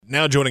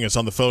now joining us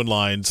on the phone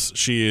lines,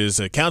 she is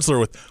a counselor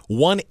with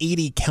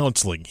 180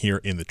 Counseling here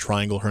in the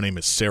Triangle. Her name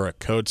is Sarah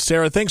Coates.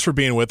 Sarah, thanks for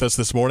being with us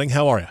this morning.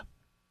 How are you?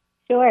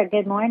 Sure.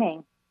 Good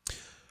morning.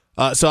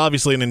 So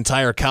obviously an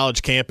entire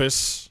college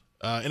campus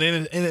and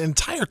an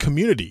entire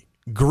community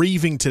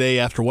grieving today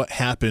after what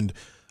happened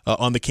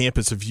on the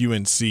campus of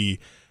UNC.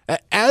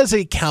 As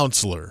a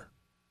counselor,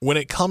 when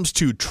it comes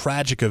to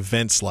tragic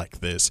events like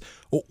this,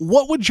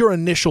 what would your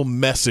initial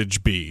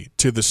message be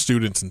to the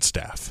students and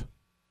staff?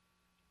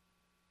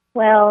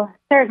 Well,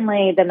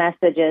 certainly the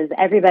message is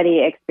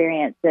everybody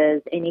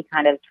experiences any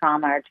kind of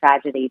trauma or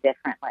tragedy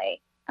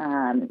differently.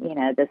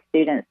 The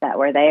students that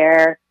were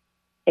there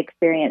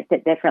experienced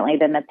it differently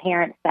than the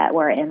parents that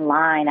were in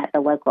line at the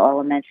local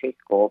elementary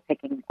school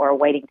picking or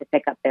waiting to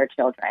pick up their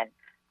children.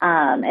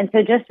 And so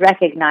just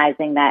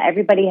recognizing that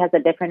everybody has a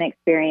different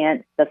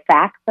experience, the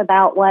facts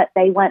about what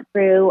they went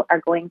through are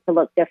going to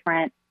look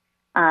different.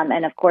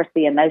 And of course,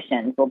 the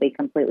emotions will be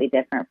completely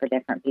different for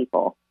different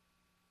people.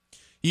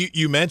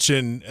 You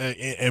mentioned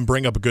and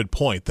bring up a good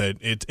point that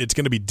it's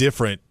going to be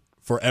different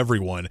for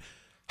everyone.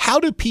 How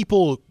do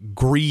people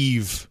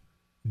grieve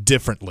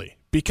differently?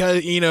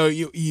 Because,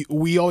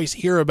 we always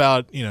hear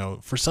about,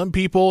 for some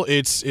people,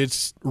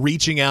 it's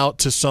reaching out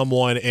to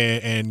someone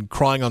and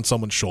crying on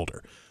someone's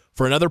shoulder.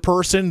 For another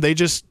person, they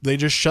just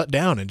shut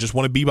down and just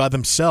want to be by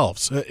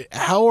themselves.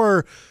 How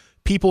are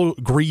people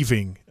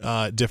grieving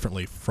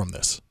differently from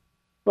this?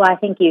 Well, I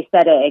think you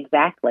said it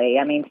exactly.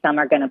 I mean, some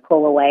are going to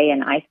pull away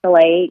and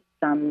isolate.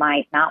 Some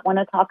might not want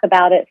to talk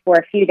about it for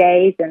a few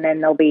days, and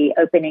then they'll be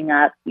opening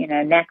up,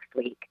 next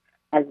week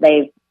as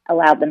they've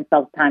allowed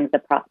themselves time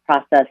to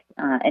process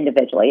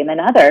individually. And then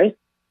others,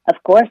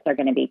 of course, are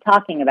going to be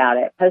talking about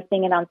it,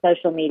 posting it on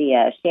social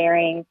media,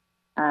 sharing,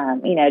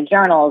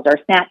 journals or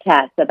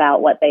Snapchats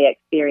about what they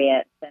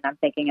experienced. And I'm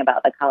thinking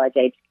about the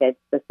college-age kids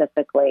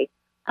specifically.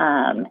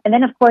 And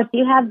then, of course,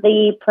 you have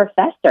the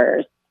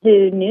professors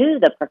who knew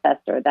the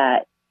professor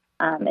that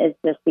is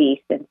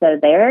deceased. And so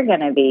they're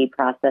going to be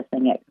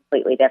processing it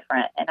completely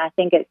different. And I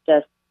think it's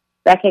just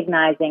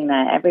recognizing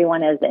that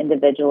everyone is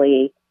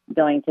individually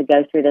going to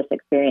go through this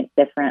experience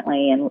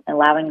differently and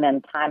allowing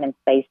them time and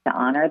space to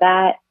honor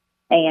that.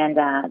 And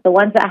the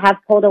ones that have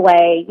pulled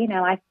away,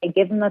 I say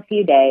give them a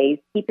few days,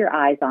 keep your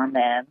eyes on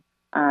them,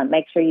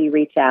 make sure you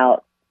reach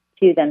out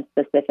to them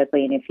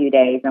specifically in a few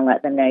days and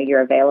let them know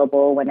you're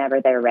available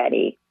whenever they're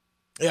ready.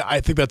 Yeah,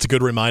 I think that's a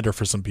good reminder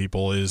for some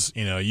people is,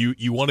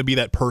 you want to be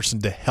that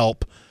person to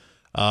help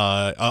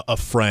a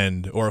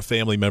friend or a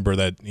family member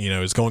that,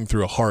 is going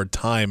through a hard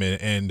time.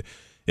 And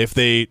if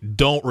they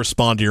don't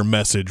respond to your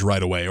message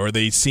right away or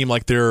they seem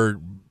like they're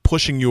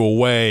pushing you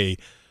away,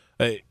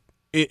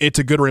 it's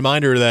a good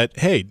reminder that,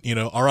 hey,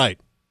 all right,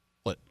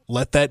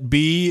 let that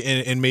be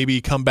and maybe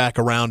come back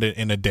around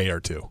in a day or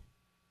two.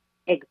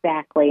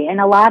 Exactly. And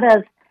a lot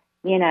of,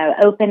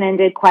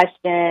 open-ended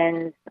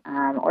questions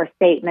or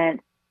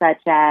statements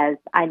such as,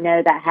 I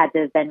know that had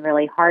to have been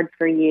really hard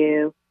for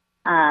you,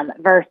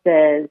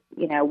 versus,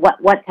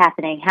 what's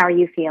happening? How are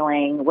you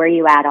feeling? Where are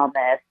you at on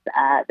this?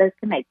 Those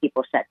can make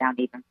people shut down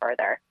even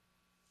further.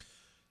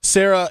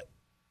 Sarah,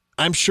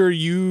 I'm sure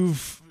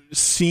you've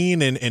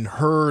seen and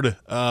heard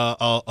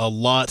a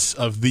lot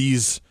of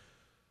these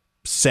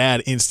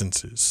sad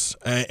instances.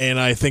 And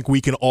I think we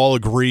can all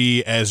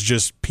agree as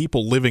just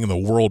people living in the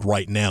world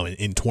right now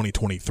in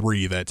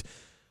 2023 that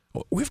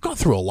we've gone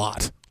through a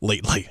lot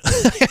lately,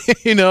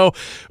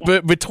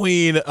 but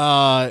between,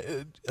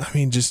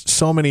 just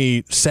so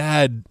many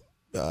sad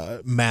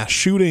mass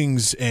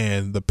shootings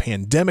and the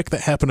pandemic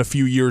that happened a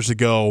few years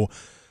ago,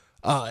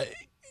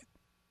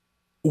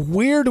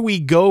 where do we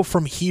go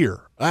from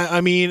here?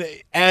 I mean,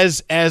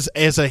 as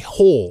a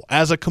whole,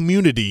 as a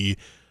community,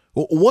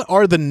 what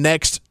are the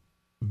next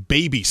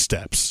baby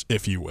steps,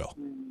 if you will?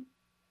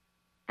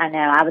 I know.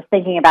 I was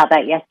thinking about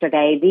that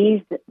yesterday.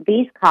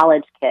 These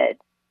college kids,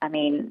 I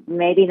mean,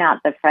 maybe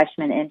not the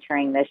freshmen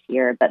entering this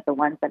year, but the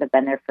ones that have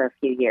been there for a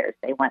few years.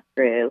 They went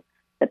through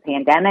the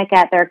pandemic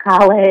at their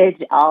college.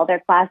 All their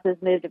classes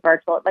moved to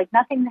virtual. Like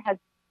nothing has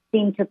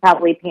seemed to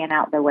probably pan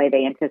out the way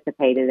they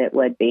anticipated it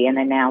would be. And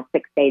then now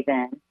 6 days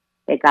in,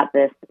 they got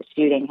this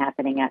shooting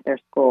happening at their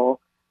school.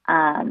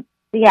 How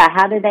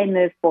do they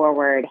move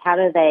forward? How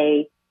do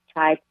they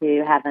try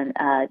to have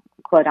a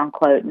quote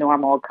unquote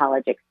normal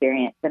college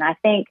experience? And I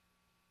think,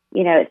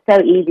 it's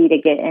so easy to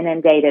get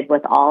inundated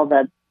with all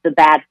the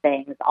bad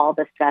things, all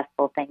the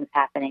stressful things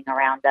happening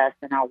around us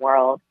in our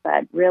world,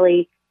 but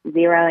really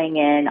zeroing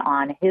in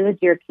on who is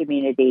your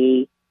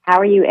community, how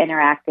are you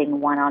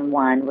interacting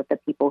one-on-one with the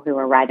people who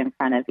are right in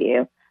front of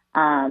you.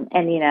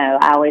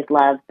 I always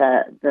love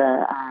the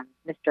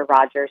Mr.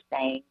 Rogers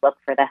saying, look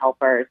for the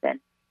helpers, and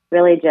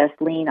really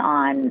just lean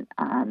on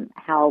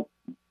how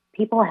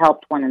people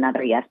helped one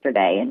another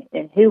yesterday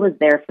and who was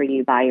there for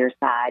you by your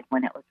side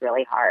when it was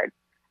really hard,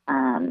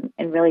 and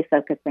really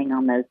focusing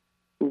on those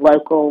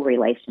local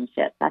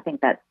relationships. I think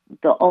that's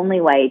the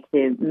only way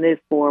to move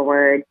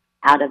forward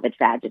out of a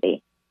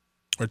tragedy.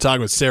 We're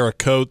talking with Sarah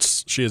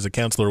Coates. She is a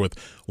counselor with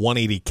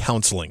 180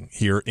 Counseling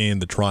here in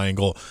the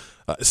Triangle.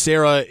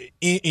 Sarah,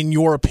 in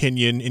your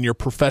opinion, in your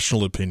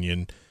professional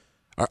opinion,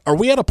 are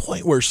we at a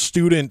point where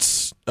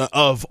students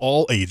of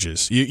all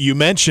ages, you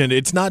mentioned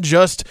it's not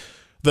just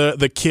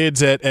the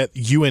kids at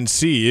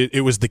UNC,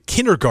 it was the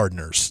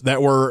kindergartners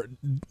that were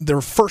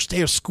their first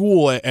day of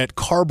school at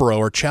Carborough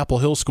or Chapel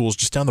Hill schools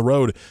just down the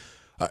road.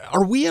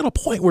 Are we at a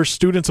point where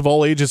students of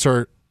all ages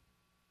are,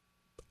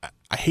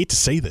 I hate to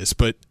say this,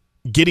 but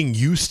getting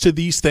used to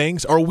these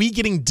things? Are we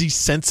getting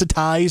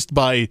desensitized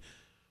by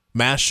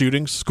mass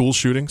shootings, school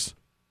shootings?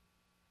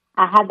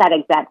 I had that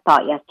exact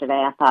thought yesterday.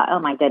 I thought, oh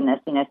my goodness,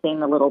 seeing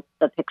the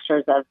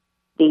pictures of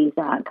these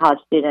college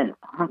students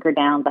hunkered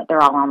down, but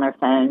they're all on their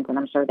phones, and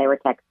I'm sure they were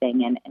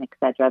texting and et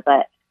cetera.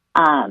 But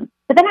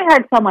then I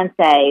heard someone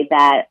say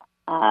that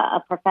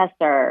a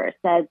professor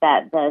said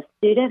that the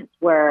students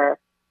were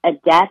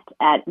adept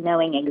at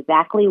knowing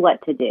exactly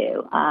what to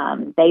do.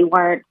 They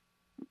weren't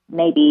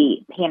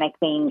maybe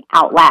panicking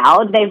out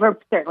loud. They were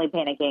certainly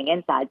panicking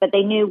inside, but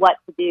they knew what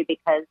to do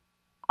because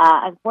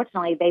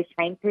unfortunately, they've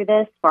trained through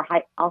this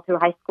all through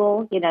high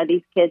school.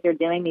 These kids are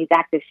doing these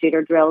active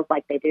shooter drills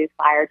like they do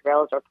fire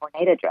drills or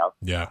tornado drills.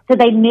 Yeah. So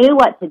they knew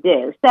what to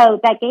do. So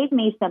that gave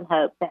me some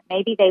hope that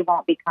maybe they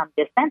won't become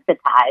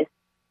desensitized,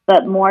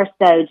 but more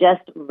so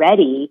just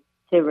ready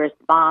to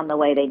respond the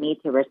way they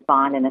need to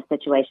respond in a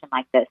situation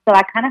like this. So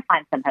I kind of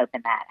find some hope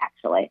in that,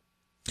 actually.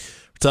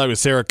 We're talking with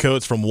Sarah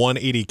Coates from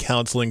 180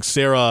 Counseling.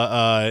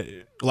 Sarah,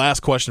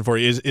 last question for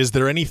you. Is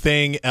there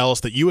anything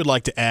else that you would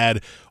like to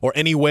add, or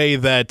any way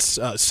that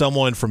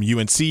someone from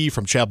UNC,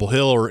 from Chapel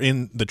Hill, or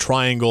in the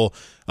Triangle,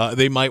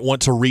 they might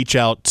want to reach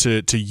out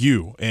to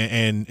you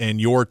and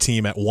your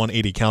team at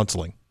 180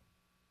 Counseling?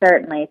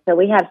 Certainly. So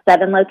we have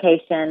 7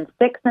 locations,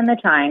 6 in the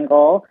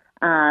Triangle.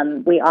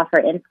 We offer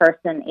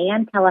in-person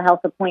and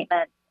telehealth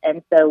appointments,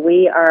 and so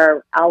we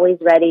are always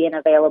ready and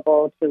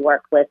available to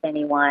work with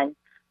anyone.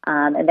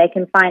 And they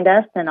can find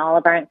us and all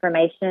of our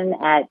information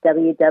at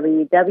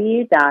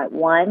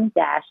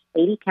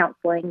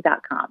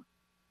www.1-80counseling.com.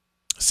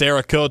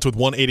 Sarah Coates with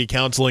 180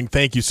 Counseling,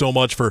 thank you so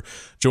much for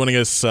joining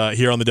us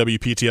here on the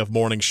WPTF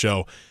Morning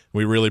Show.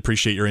 We really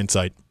appreciate your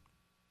insight.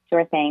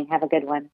 Sure thing. Have a good one.